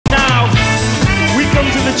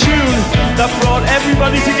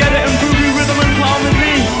Everybody together in groovy rhythm and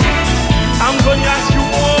harmony. I'm going to ask you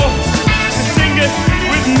all to sing it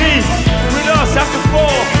with me, with us after 4. 1,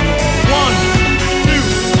 2,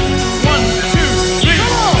 1, 2, 3.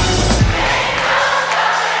 Come on!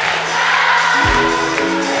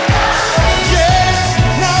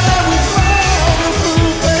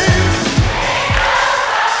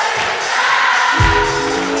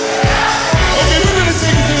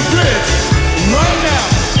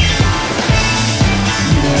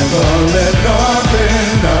 Let nothing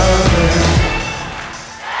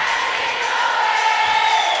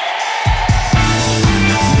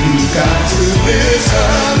you've got to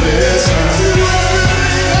listen to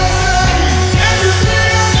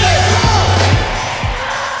everything I say.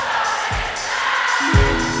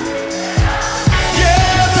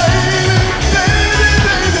 Yeah, baby, baby,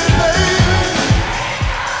 baby, baby.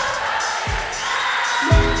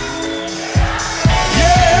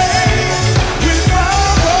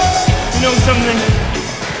 Something,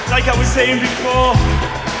 like I was saying before,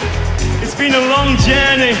 it's been a long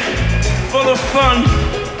journey, full of fun.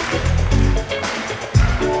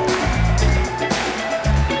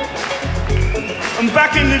 And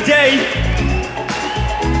back in the day,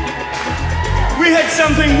 we had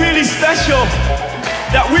something really special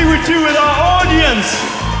that we would do with our audience.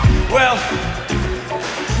 Well,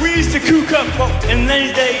 we used to cook up in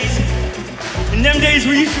those days. In them days,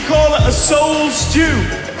 we used to call it a soul stew.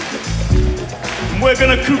 We're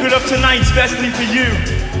gonna cook it up tonight, especially for you.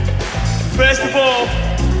 First of all,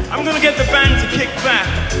 I'm gonna get the band to kick back.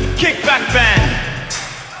 Kick back band.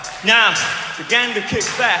 Now, the gang to kick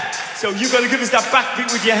back. So you gotta give us that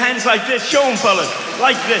backbeat with your hands like this. Show them, fellas.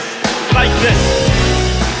 Like this. Like this.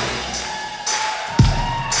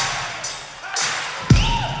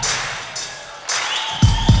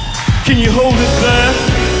 Can you hold it there?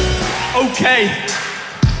 Okay.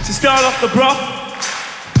 To start off the broth,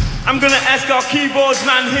 I'm gonna ask our keyboards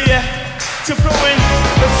man here to throw in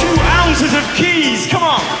a few ounces of keys. Come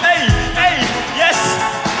on, hey, hey, yes,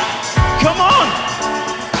 come on,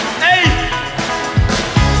 hey.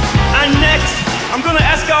 And next, I'm gonna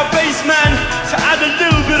ask our bass man to add a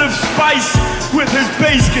little bit of spice with his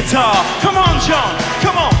bass guitar. Come on, John,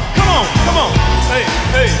 come on, come on, come on, hey,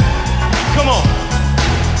 hey, come on,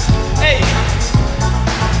 hey,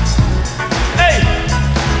 hey.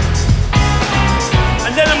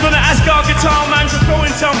 And then I'm gonna ask our guitar man to throw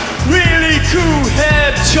in some really cool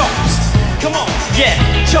herb chops. Come on, yeah,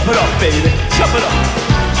 chop it up, baby, chop it up.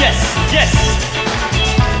 Yes, yes.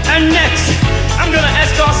 And next, I'm gonna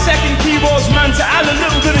ask our second keyboards man to add a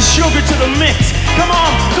little bit of sugar to the mix. Come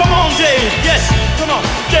on, Dave. Yes, come on,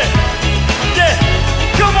 yeah, yeah,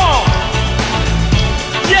 come on.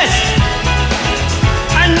 Yes.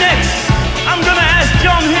 And next, I'm gonna ask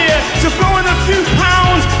John here to throw in a few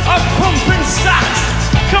pounds of pumping sax.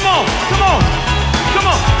 Come on, come on, come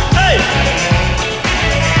on, hey!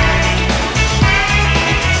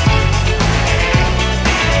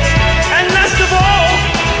 And last of all,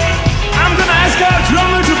 I'm gonna ask our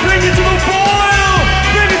drummer to bring it to the boil!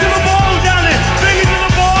 Bring it to the boil, Danny! Bring it to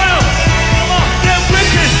the boil! Come on, get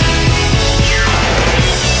wicked!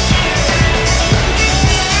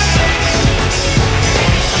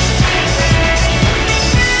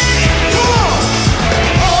 Come on!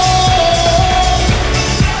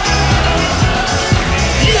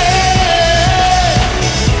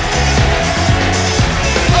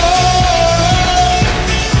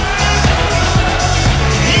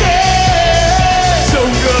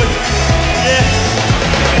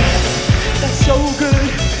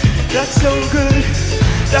 That's so good.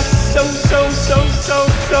 That's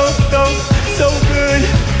so good.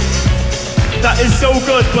 That is so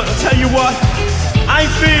good, but I'll tell you what, I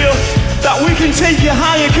feel that we can take you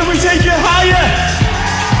higher. Can we take you higher?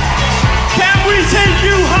 Can we take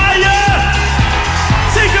you higher?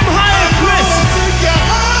 Take them higher, Chris. Take you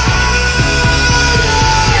higher.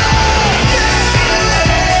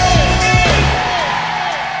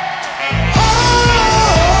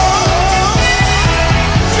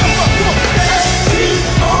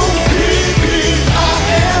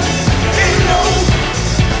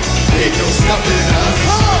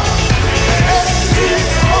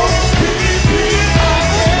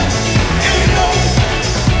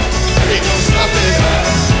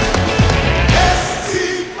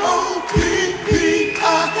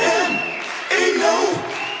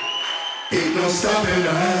 Stopping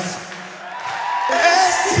us.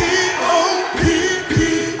 S-T-O-P-P-I-N.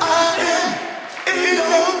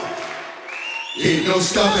 Ain't no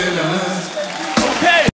stopping us.